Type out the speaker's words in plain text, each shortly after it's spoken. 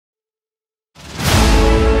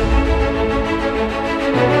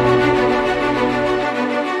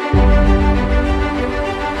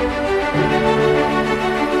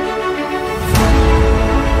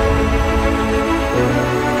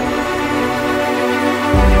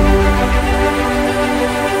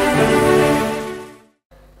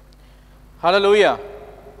Hallelujah.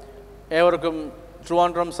 ഏവർക്കും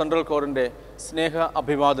Trivandrum central കോറിൻ്റെ സ്നേഹ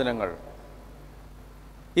അഭിവാദനങ്ങൾ.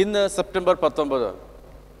 ഇന്ന് September 19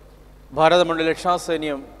 ഭാരതമണ്ഡല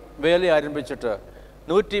രക്ഷാസൈന്യം വേല ആരംഭിച്ചിട്ട്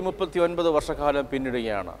 139 വർഷക്കാലം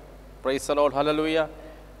പിന്നിടുകയാണ്. Praise the Lord. ഹല്ലേലൂയ.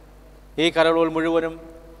 ഈ കാലയളവിൽ മുഴുവനും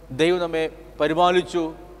ദൈവം നമ്മെ പരിപാലിച്ചു.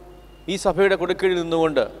 ഈ സഭയുടെ കൊടുക്കീഴിൽ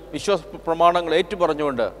നിന്നുകൊണ്ട് വിശ്വാസ പ്രമാണങ്ങൾ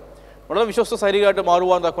ഏറ്റുപറഞ്ഞുകൊണ്ട് വളരെ വിശ്വസ്ത സൈനികമായിട്ട്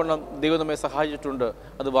മാറുവാൻ തക്കവണ്ണം ദൈവം നമ്മെ സഹായിച്ചിട്ടുണ്ട്.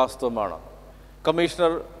 അത് വാസ്തവമാണ്.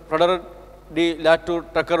 കമ്മീഷണർ ഫ്രെഡറിക് ഡി ലാറ്റൂർ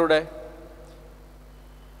ടക്കറുടെ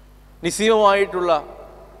നിസ്സീമമായിട്ടുള്ള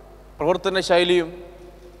പ്രവർത്തന ശൈലിയും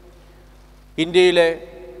ഇന്ത്യയിലെ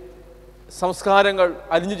സംസ്കാരങ്ങൾ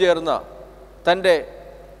അലിഞ്ഞു ചേർന്ന തൻ്റെ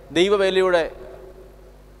ദൈവവേലയുടെ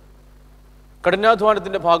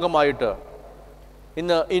കഠിനാധ്വാനത്തിൻ്റെ ഭാഗമായിട്ട്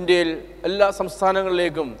ഇന്ന് ഇന്ത്യയിൽ എല്ലാ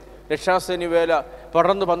സംസ്ഥാനങ്ങളിലേക്കും രക്ഷാസൈന്യ വേല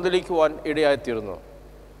പടർന്ന് പന്തലിക്കുവാൻ ഇടയായിത്തീർന്നു.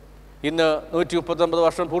 ഇന്ന് 139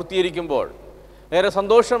 വർഷം പൂർത്തീകരിക്കുമ്പോൾ ഏറെ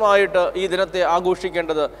സന്തോഷമായിട്ട് ഈ ദിനത്തെ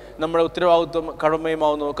ആഘോഷിക്കേണ്ടത് നമ്മുടെ ഉത്തരവാദിത്വം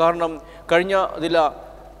കടമയുമാവുന്നു. കാരണം കഴിഞ്ഞ ചില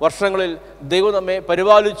വർഷങ്ങളിൽ ദൈവം നമ്മെ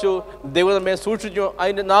പരിപാലിച്ചു, ദൈവം നമ്മെ സൂക്ഷിച്ചു.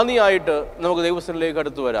 അതിൻ്റെ നാന്ദിയായിട്ട് നമുക്ക് ദൈവസ്ഥനിലേക്ക്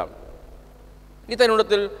അടുത്തു വരാം. ഈ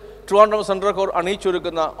തരുണത്തിൽ ട്രിവാൻഡ്രം സെൻട്രൽ കോർ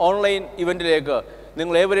അണിയിച്ചൊരുക്കുന്ന ഓൺലൈൻ ഇവൻറ്റിലേക്ക്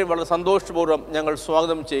നിങ്ങളേവരെയും വളരെ സന്തോഷപൂർവ്വം ഞങ്ങൾ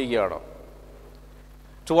സ്വാഗതം ചെയ്യുകയാണ്.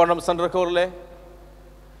 ട്രിവാൻഡ്രം സെൻട്രൽ കോറിലെ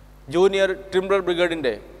ജൂനിയർ ടിംബ്രൽ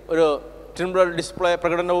ബ്രിഗേഡിൻ്റെ ഒരു ടിംബ്രൽ ഡിസ്പ്ലേ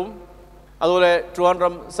പ്രകടനവും അതുപോലെ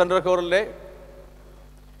ട്രിവാൻഡ്രം സെൻട്രൽ കോറിലെ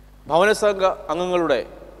ഭവനസംഘ അംഗങ്ങളുടെ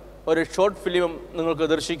ഒരു ഷോർട്ട് ഫിലിമും നിങ്ങൾക്ക്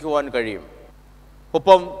ദർശിക്കുവാൻ കഴിയും.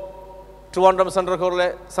 ഒപ്പം ട്രിവാൻഡ്രം സെൻട്രൽ കോറിലെ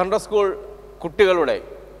സൺഡേ സ്കൂൾ കുട്ടികളുടെ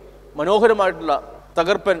മനോഹരമായിട്ടുള്ള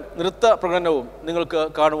തകർപ്പൻ നൃത്ത പ്രകടനവും നിങ്ങൾക്ക്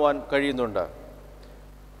കാണുവാൻ കഴിയുന്നുണ്ട്.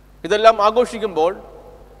 ഇതെല്ലാം ആഘോഷിക്കുമ്പോൾ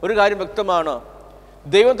ഒരു കാര്യം വ്യക്തമാണ്,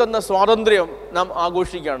 ദൈവം തന്ന സ്വാതന്ത്ര്യം നാം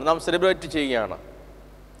ആഘോഷിക്കുകയാണ്, നാം സെലിബ്രേറ്റ് ചെയ്യുകയാണ്.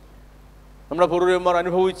 നമ്മുടെ പൂർവ്വന്മാർ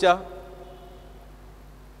അനുഭവിച്ച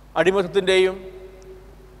അടിമത്തത്തിൻ്റെയും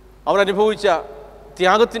അവരനുഭവിച്ച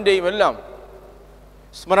ത്യാഗത്തിൻ്റെയും എല്ലാം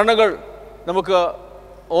സ്മരണകൾ നമുക്ക്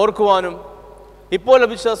ഓർക്കുവാനും ഇപ്പോൾ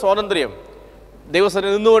ലഭിച്ച സ്വാതന്ത്ര്യം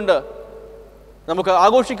ദൈവസന്നിധിയിൽ നിന്നുകൊണ്ട് നമുക്ക്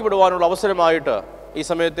ആഘോഷിക്കപ്പെടുവാനുള്ള അവസരമായിട്ട് ഈ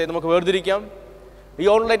സമയത്തെ നമുക്ക് വേർതിരിക്കാം. ഈ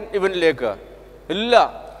ഓൺലൈൻ ഇവൻറ്റിലേക്ക് എല്ലാ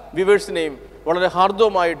വ്യൂവേഴ്സിനെയും വളരെ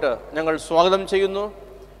ഹാർദവമായിട്ട് ഞങ്ങൾ സ്വാഗതം ചെയ്യുന്നു.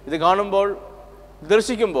 ഇത് കാണുമ്പോൾ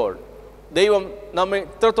ദർശിക്കുമ്പോൾ ദൈവം നമ്മെ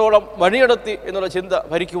ഇത്രത്തോളം വഴിയടത്തി എന്നുള്ള ചിന്ത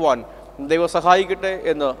ഭരിക്കുവാൻ ദൈവം സഹായിക്കട്ടെ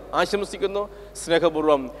എന്ന് ആശംസിക്കുന്നു.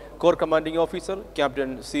 സ്നേഹപൂർവ്വം core commanding officer captain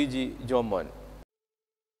CG Jomon.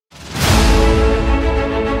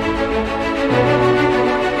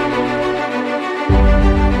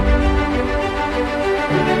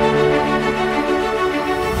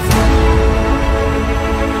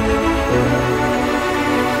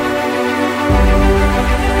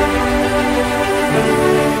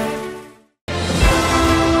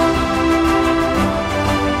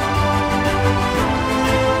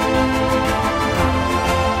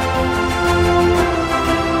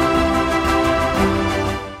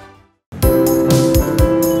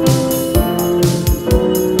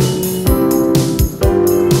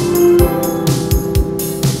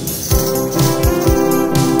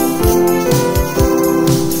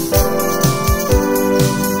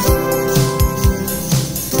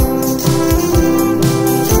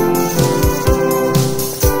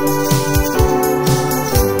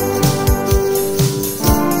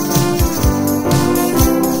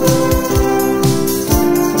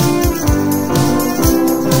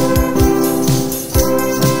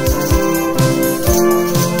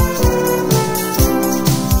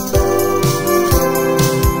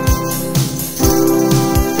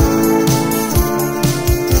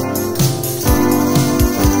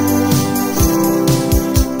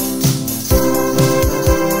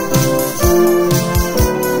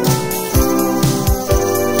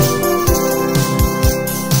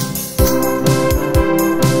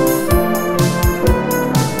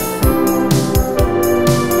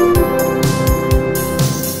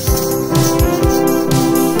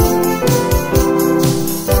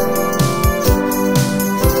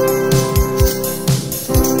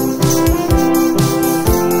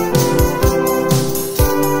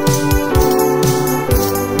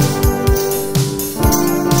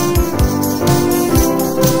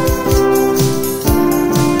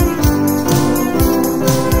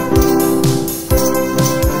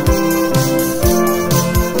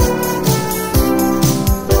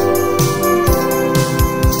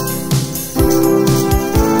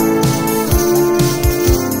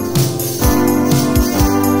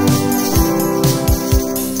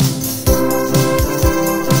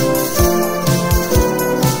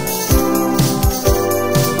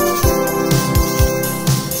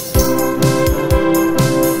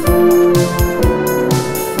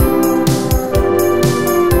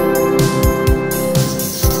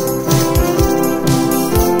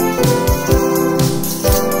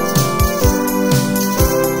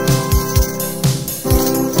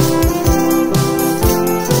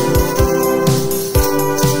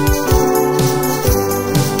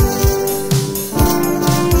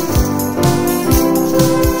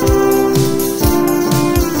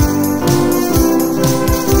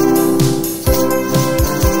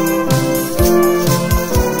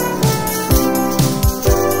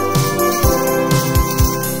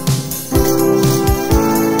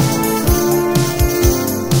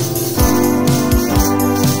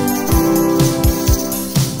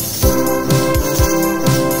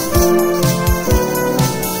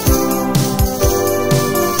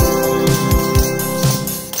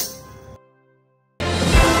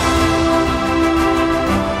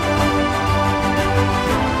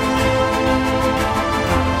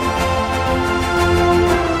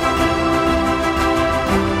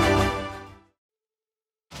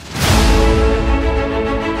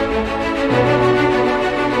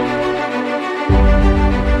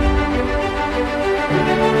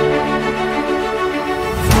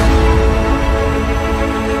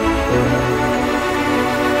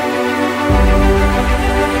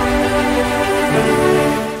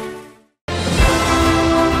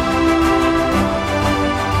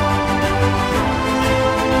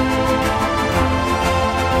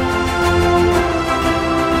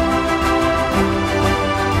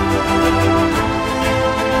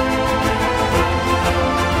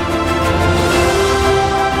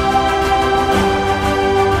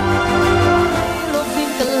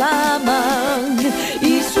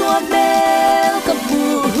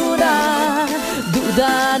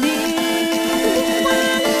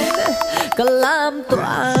 ke lam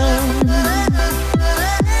toan.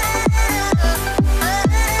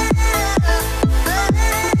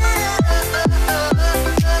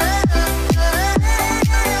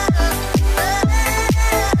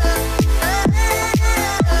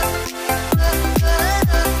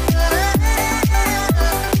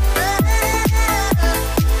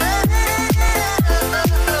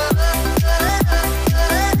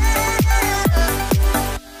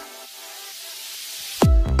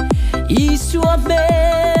 Isua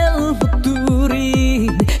bel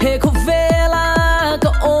puturin he ko vela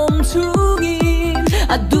ka om tugin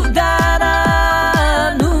adu dara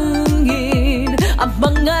nungin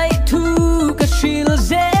abangai tu ka shil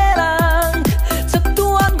zelang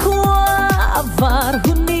satuan kwa avar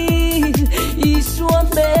hunin isua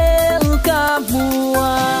bel ka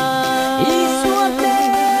mua isua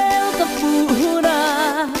bel ka pura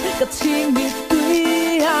ka tingi tui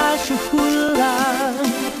ha shuhulang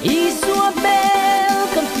Isua bel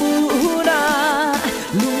kan pura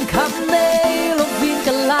lung khắp nơi lộc viên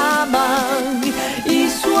cả lamang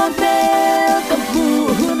Isua bel kan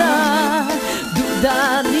pura du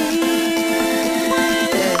dani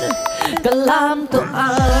cả lam to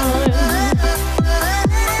ai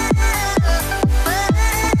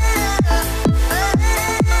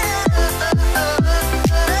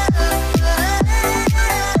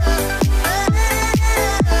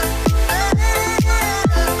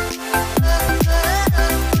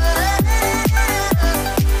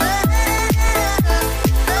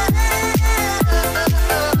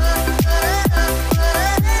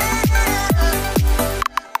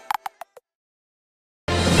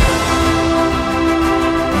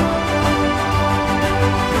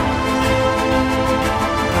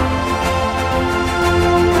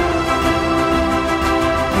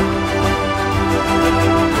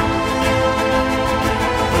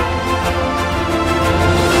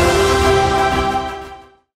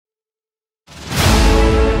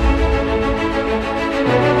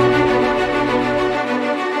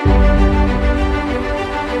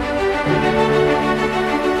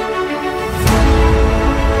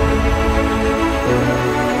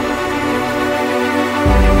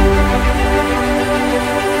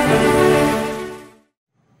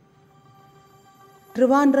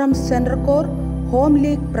Trivandrum Center Core Home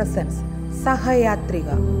League presents സഹയാത്രിക.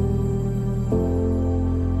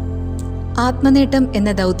 ആത്മനേട്ടം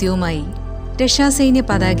എന്ന ദൗത്യവുമായി രക്ഷാസൈന്യ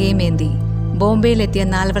പതാകയുമേന്തി ബോംബെയിലെത്തിയ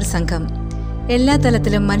 4 സംഘം എല്ലാ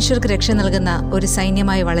തലത്തിലും മനുഷ്യർക്ക് രക്ഷ നൽകുന്ന ഒരു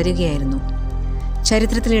സൈന്യമായി വളരുകയായിരുന്നു.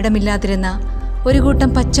 ചരിത്രത്തിൽ ഇടമില്ലാതിരുന്ന ഒരു കൂട്ടം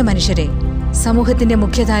പച്ച മനുഷ്യരെ സമൂഹത്തിന്റെ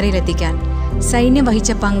മുഖ്യധാരയിലെത്തിക്കാൻ സൈന്യം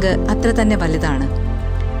വഹിച്ച പങ്ക് അത്ര തന്നെ വലുതാണ്.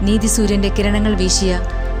 നീതിസൂര്യന്റെ കിരണങ്ങൾ വീശിയ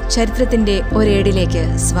ചരിത്രത്തിന്റെ ഒരേടിലേക്ക്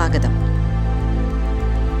സ്വാഗതം.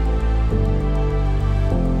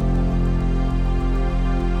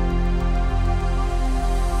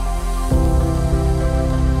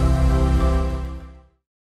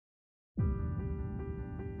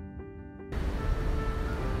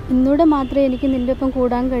 ഇന്നൂടെ മാത്രമേ എനിക്ക് നിൻ്റെ ഒപ്പം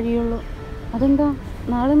കൂടാൻ കഴിയുള്ളൂ. അതെന്താ?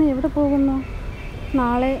 നാളെ നീ എവിടെ പോകുന്നു?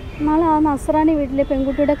 നാളെ ആ നസ്രാണി വീട്ടിലെ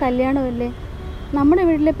പെൺകുട്ടിയുടെ കല്യാണമല്ലേ? നമ്മുടെ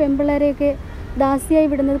വീട്ടിലെ പെൺപിള്ളേരെയൊക്കെ ദാസിയായി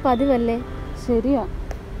വിടുന്നത് പതിവല്ലേ? ശരിയാ.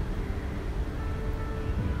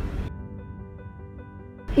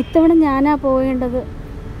 ഇത്തവണ ഞാനാ പോകേണ്ടത്.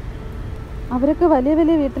 അവരൊക്കെ വലിയ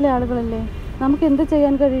വലിയ വീട്ടിലെ ആളുകളല്ലേ, നമുക്ക് എന്ത്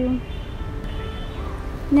ചെയ്യാൻ കഴിയും?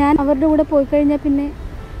 ഞാൻ അവരുടെ കൂടെ പോയി കഴിഞ്ഞാൽ പിന്നെ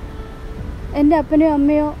എൻ്റെ അപ്പനെയോ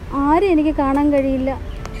അമ്മയോ ആരും എനിക്ക് കാണാൻ കഴിയില്ല.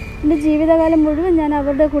 എൻ്റെ ജീവിതകാലം മുഴുവൻ ഞാൻ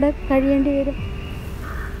അവരുടെ കൂടെ കഴിയേണ്ടി വരും.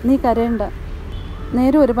 നീ കരയണ്ട,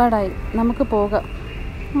 നേരം ഒരുപാടായി, നമുക്ക് പോകാം.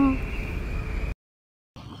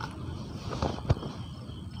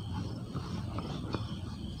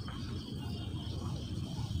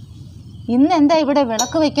 ഇന്നെന്താ ഇവിടെ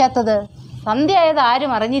വിളക്ക് വെക്കാത്തത്? സന്ധ്യയായത്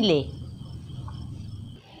ആരും അറിഞ്ഞില്ലേ?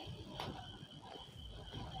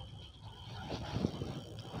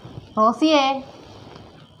 റോസിയേ,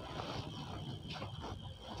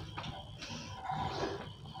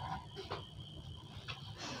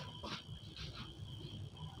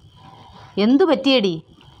 എന്തു പറ്റിയടി?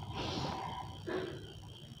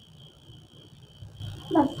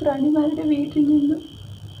 നസ്രാണിമാരുടെ വീട്ടിൽ നിന്ന്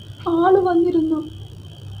ആള് വന്നിരുന്നു.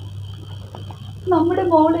 നമ്മുടെ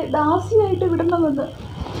മോളെ ദാസിയായിട്ട് വിടണമെന്ന്.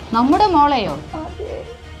 നമ്മുടെ മോളെയോ? അതെ.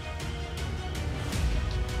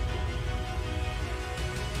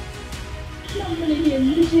 നമ്മളിനി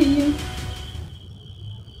എന്ത് ചെയ്യും?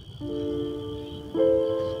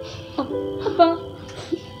 അപ്പ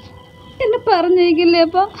എന്നെ പറഞ്ഞേക്കില്ലേ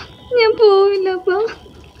അപ്പ? ഞാൻ പോവില്ല അപ്പ.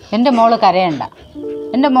 എൻ്റെ മോള് കരയണ്ട.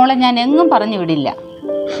 എൻ്റെ മോളെ ഞാൻ എങ്ങും പറഞ്ഞു വിടില്ല.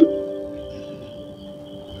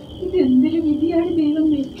 ഇതെന്തൊരു വിധിയാണ്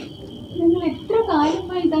ദൈവമേ. ഞങ്ങൾ എത്ര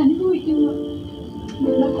കാലമായി ഇത് അനുഭവിക്കുന്നു.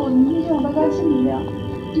 ഒന്നിനും അവകാശമില്ല.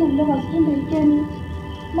 നല്ല വസ്ത്രം ധരിക്കാനോ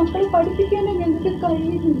മക്കളെ പഠിപ്പിക്കാനോ ഞങ്ങൾക്ക്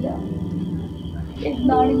കഴിയുന്നില്ല.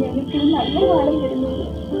 എന്നാണ് ഞങ്ങൾക്ക് നല്ല കാലം വരുന്നത്.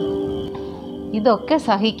 ഇതൊക്കെ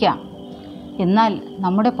സഹിക്കാം. എന്നാൽ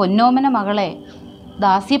നമ്മുടെ പൊന്നോമന മകളെ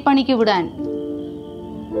ദാസ്യപ്പണിക്ക് വിടാൻ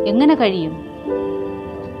എങ്ങനെ കഴിയും?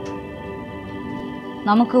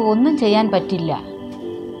 നമുക്ക് ഒന്നും ചെയ്യാൻ പറ്റില്ല.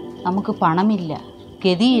 നമുക്ക് പണമില്ല,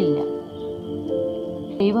 ഗതിയില്ല.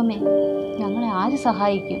 ദൈവമേ, ഞങ്ങളെ ആര്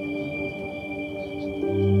സഹായിക്കും?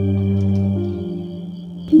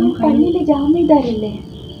 പള്ളിയിലെ ജാമീന്ദാരല്ലേ,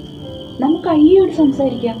 നമുക്ക് അയ്യോട്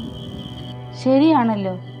സംസാരിക്കാം.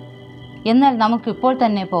 ശരിയാണല്ലോ. എന്നാൽ നമുക്ക് ഇപ്പോൾ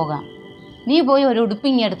തന്നെ പോകാം. നീ പോയി ഒരു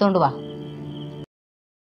ഉടുപ്പിങ്ങി എടുത്തോണ്ട് വാ.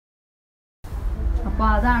 അപ്പോൾ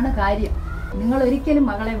അതാണ് കാര്യം. നിങ്ങൾ ഒരിക്കലും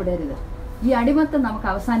മകളെ വിടരുത്. ഈ അടിമത്തം നമുക്ക്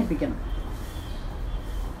അവസാനിപ്പിക്കണം.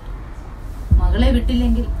 മകളെ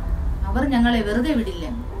വിട്ടില്ലെങ്കിൽ അവർ ഞങ്ങളെ വെറുതെ വിടില്ല.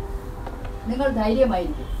 നിങ്ങൾ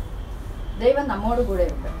ധൈര്യമായിരിക്കും. ദൈവം നമ്മോട്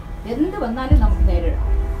കൂടെയുണ്ട്. എന്ത് വന്നാലും നമുക്ക് നേരിടാം.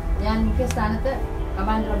 ഞാൻ മുഖ്യസ്ഥാനത്ത്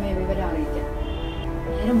കമാൻഡറമ്മയെ വിവരം അറിയിക്കാം.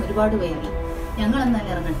 നേരം ഒരുപാട് വൈകി. ഞങ്ങൾ എന്നാൽ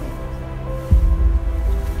ഇറങ്ങട്ടെ.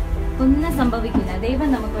 ഒന്നും സംഭവിക്കില്ല. ദൈവം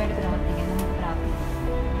നമുക്ക് വേണ്ടി പ്രവർത്തിക്കും. നമുക്ക് പ്രാർത്ഥിക്കാം.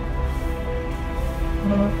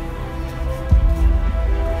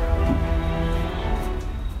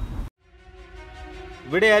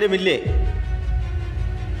 ഇവിടെ ആരുമില്ലേ?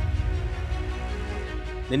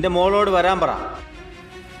 നിന്റെ മോളോട് വരാൻ പറ.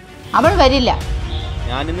 അവൾ വരില്ല.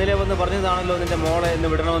 ഞാൻ ഇന്നലെ വന്ന് പറഞ്ഞതാണല്ലോ നിന്റെ മോളെ എന്ന്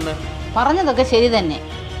വിടണമെന്ന്. പറഞ്ഞതൊക്കെ ശരി തന്നെ.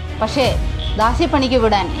 പക്ഷേ ദാസ്യപ്പണിക്ക്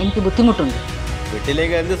വിടാൻ എനിക്ക് ബുദ്ധിമുട്ടുണ്ട്.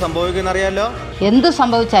 വീട്ടിലേക്ക് എന്ത് സംഭവിക്കുമെന്നറിയാലോ? എന്തു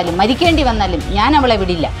സംഭവിച്ചാലും മരിക്കേണ്ടി വന്നാലും ഞാൻ അവളെ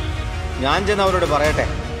വിടില്ല. ഞാൻ ചെന്ന് അവരോട് പറയട്ടെ.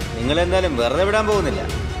 നിങ്ങളെന്തായാലും വെറുതെ വിടാൻ പോകുന്നില്ല.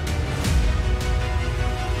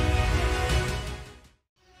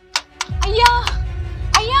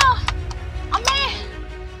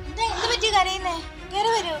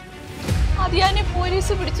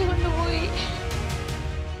 പോലീസ് പിടിച്ചു കൊണ്ടുപോയി.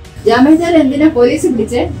 ജാമീന്ദാർ എന്തിനാ പോലീസ്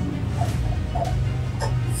പിടിച്ചേ?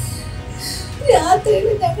 രാത്രിയിൽ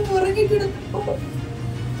ഞങ്ങൾ ഉറങ്ങിക്കിടന്നപ്പോ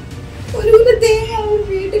ഒരു തേങ്ങ അവർ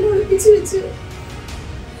വീട്ടിൽ ഒളിപ്പിച്ചു വെച്ചു.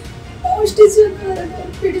 മോഷ്ടിച്ചു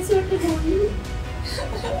പിടിച്ചോണ്ട് പോയി.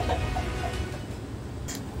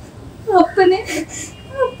 അപ്പനെ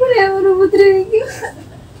അവർ ഉപദ്രവിക്കും.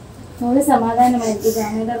 മോള് സമാധാനമായിരിക്കും.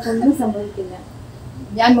 ജാമീന്ദാർക്കൊന്നും സംഭവിക്കില്ല.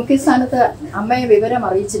 ഞാൻ മുഖ്യസ്ഥാനത്ത് അമ്മയെ വിവരം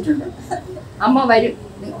അറിയിച്ചിട്ടുണ്ട്. അമ്മ വരും,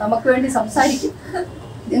 നമുക്ക് വേണ്ടി സംസാരിക്കും.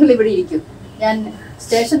 നിങ്ങൾ ഇവിടെ ഇരിക്കും. ഞാൻ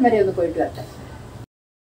സ്റ്റേഷൻ വരെ ഒന്ന് പോയിട്ട് വരട്ടെ.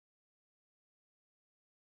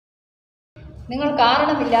 നിങ്ങൾ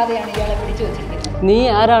കാരണമില്ലാതെയാണ് ഇയാളെ പിടിച്ചു വച്ചിരിക്കുന്നത്. നീ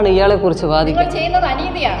ആരാണ് ഇയാളെ കുറിച്ച് വാദിക്കാൻ? നിങ്ങൾ ചെയ്യുന്നത്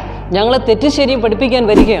അനീതിയാണ്. ഞങ്ങളെ തെറ്റും ശരിയും പഠിപ്പിക്കാൻ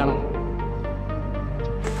വരികയാണ്.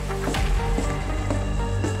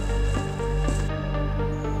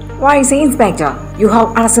 Why, say, Inspector, you have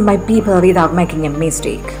arrested my people without making a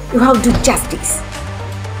mistake. You have to do justice.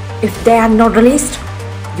 If they are not released,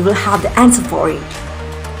 you will have the answer for it.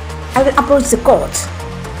 I will approach the court.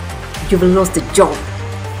 You will lose the job.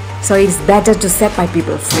 So it is better to set my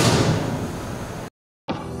people free.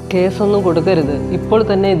 കേസൊന്നും കൊടുക്കരുത്. ഇപ്പോൾ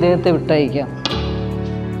തന്നെ ഇദ്ദേഹത്തെ വിട്ടയക്കാം.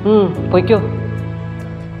 പൊയ്ക്കോ.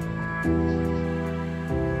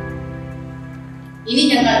 ഇനി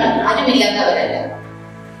ഞങ്ങൾ ആരുമില്ലാത്തവരല്ല.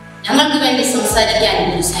 ഞങ്ങൾക്ക് വേണ്ടി സംസാരിക്കാൻ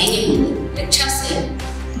ഒരു സൈന്യമുണ്ട്, രക്ഷാസേന.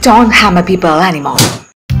 Don't hammer people anymore.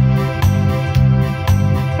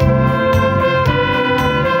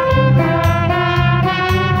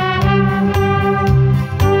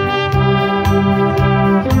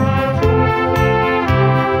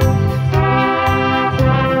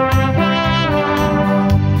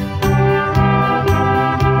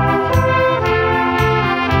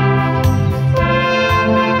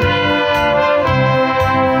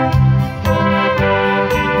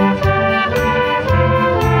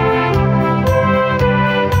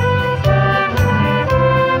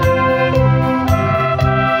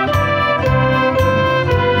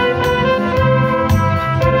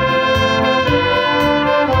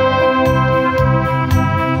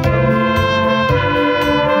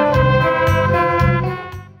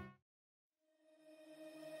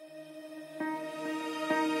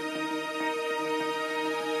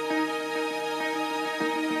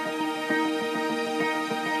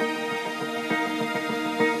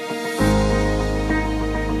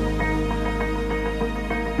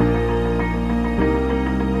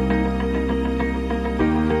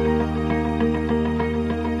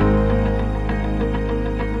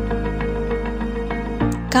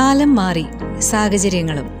 കാലം മാറി,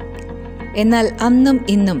 സാഹചര്യങ്ങളും. എന്നാൽ അന്നും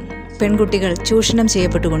ഇന്നും പെൺകുട്ടികൾ ചൂഷണം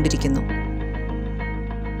ചെയ്യപ്പെട്ടുകൊണ്ടിരിക്കുന്നു.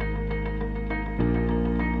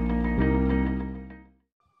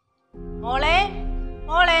 മോളെ,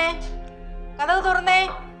 മോളെ, കതക് തുറന്നേ.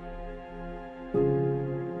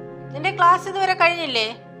 ക്ലാസ് ഇതുവരെ കഴിഞ്ഞില്ലേ?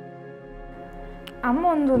 അമ്മ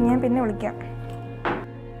ഒന്ന് തോന്നി, ഞാൻ പിന്നെ വിളിക്കാം.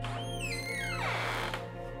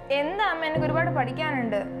 എന്താ അമ്മ, എനിക്ക് ഒരുപാട്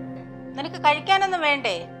പഠിക്കാനുണ്ട്. നിനക്ക് കഴിക്കാനൊന്നും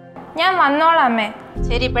വേണ്ടേ? ഞാൻ വന്നോളാം അമ്മേ.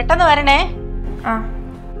 ശരി, പെട്ടെന്ന് വരണേ. ആ.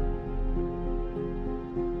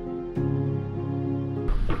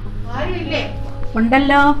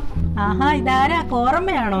 ഉണ്ടല്ലോ. ആഹാ, ഇതാരാ?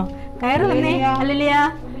 കോറമ്മയാണോ? കയറി വന്നേ. അല്ലല്ലയാ,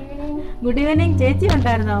 ഗുഡ് ഈവനിങ്. ചേച്ചി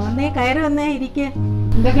ഉണ്ടായിരുന്നോ? വന്നേ, കയറി വന്നേ, ഇരിക്ക്.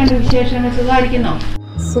 എന്തൊക്കെയുണ്ട് വിശേഷങ്ങൾ? സുഖമായിരിക്കുന്നോ?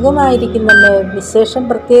 സുഖമായിരിക്കുന്നല്ലേ, വിശേഷം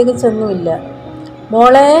പ്രത്യേകിച്ചൊന്നുമില്ല.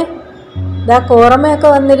 മോളെ, ഇതാ കോറമ്മയൊക്കെ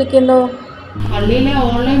വന്നിരിക്കുന്നു. പള്ളിയിലെ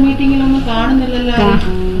ഓൺലൈൻ മീറ്റിങ്ങിലൊന്നും കാണുന്നില്ലല്ലോ.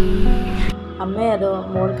 അമ്മേ, അതോ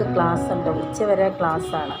മോൾക്ക് ക്ലാസ് ഉണ്ട്, ഉച്ചവരെ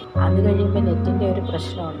ക്ലാസ്സാണ്. അത് കഴിയുമ്പോൾ നെറ്റിൻ്റെ ഒരു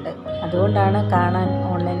പ്രശ്നമുണ്ട്, അതുകൊണ്ടാണ് കാണാൻ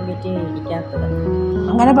ഓൺലൈൻ മീറ്റിംഗ് ഇരിക്കാത്തത്.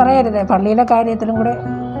 അങ്ങനെ പറയരുത്, പള്ളിയിലെ കാര്യത്തിലും കൂടെ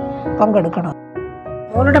പങ്കെടുക്കണം.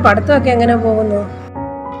 മോളുടെ പഠിത്തമൊക്കെ എങ്ങനെ പോകുന്നു?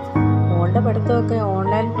 മോളുടെ പഠിത്തമൊക്കെ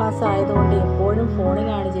ഓൺലൈൻ ക്ലാസ് ആയതുകൊണ്ട് എപ്പോഴും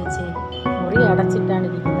ഫോണിലാണ് ചേച്ചി. മുറി അടച്ചിട്ടാണ്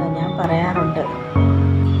ഇരിക്കുന്നത്. ഞാൻ പറയാറുണ്ട്,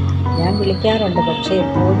 ഞാൻ വിളിക്കാറുണ്ട്, പക്ഷേ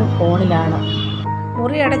എപ്പോഴും ഫോണിലാണ്.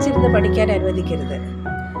 മുറി അടച്ചിരുന്ന് പഠിക്കാൻ അനുവദിക്കരുത്.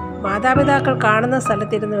 മാതാപിതാക്കൾ കാണുന്ന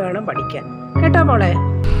സ്ഥലത്തിരുന്ന് വേണം പഠിക്കാൻ. കേട്ടോ മോളെ?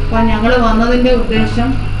 അപ്പം ഞങ്ങൾ വന്നതിൻ്റെ ഉദ്ദേശം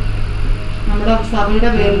നമ്മുടെ സഭയുടെ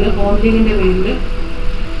പേരിൽ, ഹോം ലീഗിൻ്റെ പേരിൽ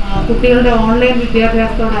കുട്ടികളുടെ ഓൺലൈൻ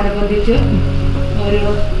വിദ്യാഭ്യാസത്തോടനുബന്ധിച്ച് ഒരു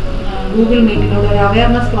ഗൂഗിൾ മീറ്റിലൂടെ ഒരു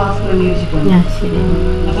അവയർനെസ് ക്ലാസ് ക്രമീകരിച്ചിട്ടുണ്ട്.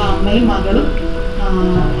 അപ്പോൾ അമ്മയും മകളും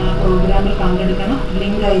പ്രോഗ്രാമിൽ പങ്കെടുക്കണം.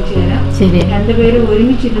 ലിങ്ക് അയച്ചു തരാം. രണ്ടുപേരും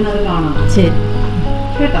ഒരുമിച്ചിരുന്നത് കാണാം.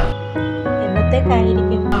 കേട്ടോ?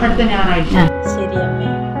 എന്നത്തേക്കായിരിക്കും? അടുത്ത ഞായറാഴ്ച. ശരി അമ്മേ.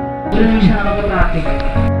 ഒരു നിമിഷം നമുക്ക് പ്രാർത്ഥിക്കാം.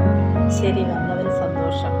 ശരി, വന്നതിൽ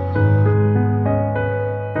സന്തോഷം.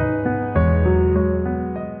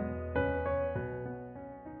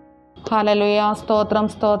 ഹല്ലേലൂയ. സ്തോത്രം,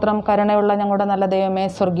 സ്തോത്രം. കരുണയുള്ള ഞങ്ങളുടെ നല്ല ദൈവമേ,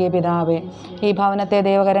 സ്വർഗീയ പിതാവേ, ഈ ഭവനത്തെ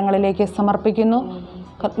ദൈവകരങ്ങളിലേക്ക് സമർപ്പിക്കുന്നു.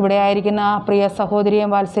 ഇവിടെ ആയിരിക്കുന്ന പ്രിയ സഹോദരിയെയും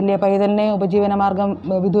വാത്സല്യ പൈതലിനെയും ഉപജീവനമാർഗം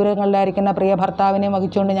വിദൂരങ്ങളിലായിരിക്കുന്ന പ്രിയ ഭർത്താവിനെയും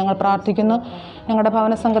വഹിച്ചുകൊണ്ട് ഞങ്ങൾ പ്രാർത്ഥിക്കുന്നു. ഞങ്ങളുടെ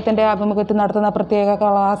ഭവന സംഘത്തിൻ്റെ ആഭിമുഖ്യത്തിൽ നടത്തുന്ന പ്രത്യേക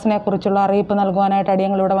ക്ലാസിനെ കുറിച്ചുള്ള അറിയിപ്പ് നൽകുവാനായിട്ട്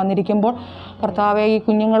അടിയങ്ങളിവിടെ വന്നിരിക്കുമ്പോൾ കർത്താവെ, ഈ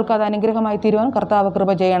കുഞ്ഞുങ്ങൾക്ക് അത് അനുഗ്രഹമായി തീരുവാൻ കർത്താവ്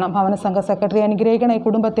കൃപ ചെയ്യണം. ഭവന സംഘ സെക്രട്ടറി അനുഗ്രഹിക്കണം, ഈ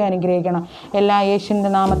കുടുംബത്തെ അനുഗ്രഹിക്കണം. എല്ലാ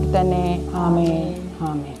യേശുവിൻ്റെ നാമത്തിൽ തന്നെ ആമേൻ,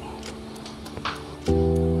 ആമേൻ.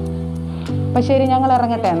 അപ്പം ശരി, ഞങ്ങൾ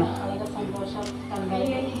ഇറങ്ങട്ടെ എന്ന്.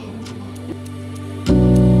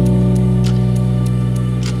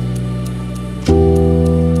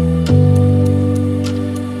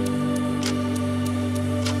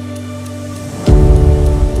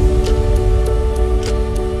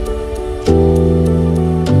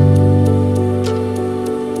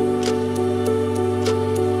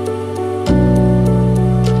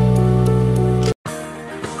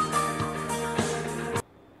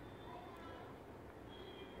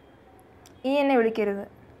 ഈ എന്നെ വിളിക്കരുത്,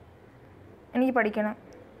 എനിക്ക് പഠിക്കണം.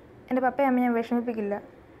 എൻ്റെ പപ്പയും അമ്മ ഞാൻ വിഷമിപ്പിക്കില്ല,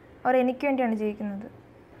 അവർ എനിക്ക് വേണ്ടിയാണ് ജീവിക്കുന്നത്.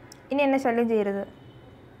 ഇനി എന്നെ ശല്യം ചെയ്യരുത്.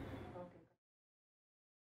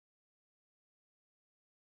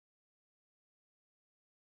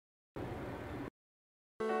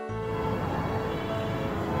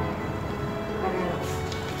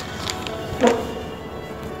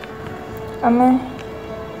 അമ്മ,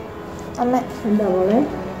 അമ്മ, എന്താ മോളെ?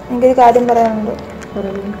 എനിക്കൊരു കാര്യം പറയാനുണ്ട്.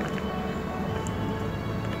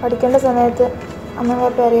 പഠിക്കേണ്ട സമയത്ത് അമ്മ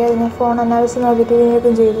പപ്പ അറിയാതെ ഞാൻ ഫോൺ അനാവശ്യമായി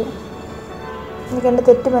ദുരുപയോഗം ചെയ്തു. എനിക്കെൻ്റെ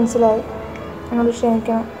തെറ്റ് മനസ്സിലായി. എന്നോട്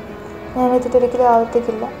ക്ഷമിക്കണം. ഞാൻ ഈ തെറ്റൊരിക്കലും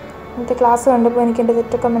ആവർത്തിക്കില്ല. ഇന്നത്തെ ക്ലാസ് കണ്ടപ്പോൾ എനിക്കെൻ്റെ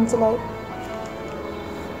തെറ്റൊക്കെ മനസ്സിലായി.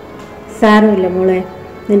 സാരമില്ല മോളെ,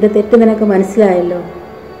 നിന്റെ തെറ്റ് നിനക്ക് മനസ്സിലായല്ലോ.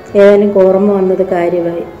 ഏതായാലും ഓർമ്മ വന്നത്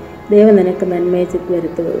കാര്യമായി. ദൈവം നിനക്ക് നന്മയെ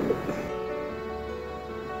വരുത്തുകയുള്ളൂ.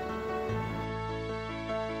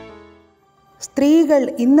 സ്ത്രീകൾ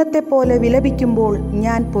ഇന്നത്തെ പോലെ വിലപിക്കുമ്പോൾ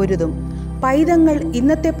ഞാൻ പൊരുതും. പൈതങ്ങൾ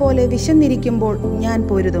ഇന്നത്തെ പോലെ വിശന്നിരിക്കുമ്പോൾ ഞാൻ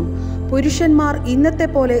പൊരുതും. പുരുഷന്മാർ ഇന്നത്തെ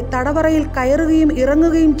പോലെ തടവറയിൽ കയറുകയും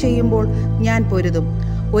ഇറങ്ങുകയും ചെയ്യുമ്പോൾ ഞാൻ പൊരുതും.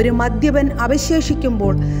 ഒരു മദ്യപൻ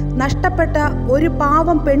അവശേഷിക്കുമ്പോൾ, നഷ്ടപ്പെട്ട ഒരു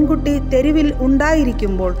പാവം പെൺകുട്ടി തെരുവിൽ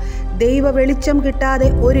ഉണ്ടായിരിക്കുമ്പോൾ, ദൈവ വെളിച്ചം കിട്ടാതെ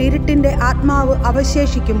ഒരു ഇരുട്ടിൻ്റെ ആത്മാവ്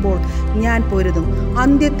അവശേഷിക്കുമ്പോൾ ഞാൻ പൊരുതും.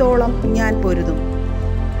 അന്ത്യത്തോളം ഞാൻ പൊരുതും.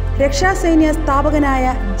 രക്ഷാസൈന്യ സ്ഥാപകനായ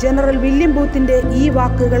ജനറൽ വില്യം ബൂത്തിൻ്റെ ഈ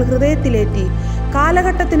വാക്കുകൾ ഹൃദയത്തിലേറ്റി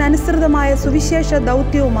കാലഘട്ടത്തിനനുസൃതമായ സുവിശേഷ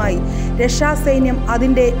ദൗത്യവുമായി രക്ഷാസൈന്യം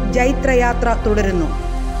അതിൻ്റെ ജൈത്രയാത്ര തുടരുന്നു.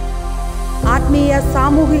 ആത്മീയ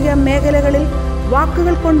സാമൂഹിക മേഖലകളിൽ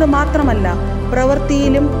വാക്കുകൾ കൊണ്ട് മാത്രമല്ല,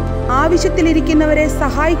 പ്രവൃത്തിയിലും ആവശ്യത്തിലിരിക്കുന്നവരെ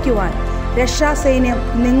സഹായിക്കുവാൻ രക്ഷാസൈന്യം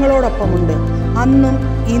നിങ്ങളോടൊപ്പമുണ്ട്, അന്നും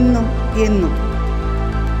ഇന്നും എന്നും.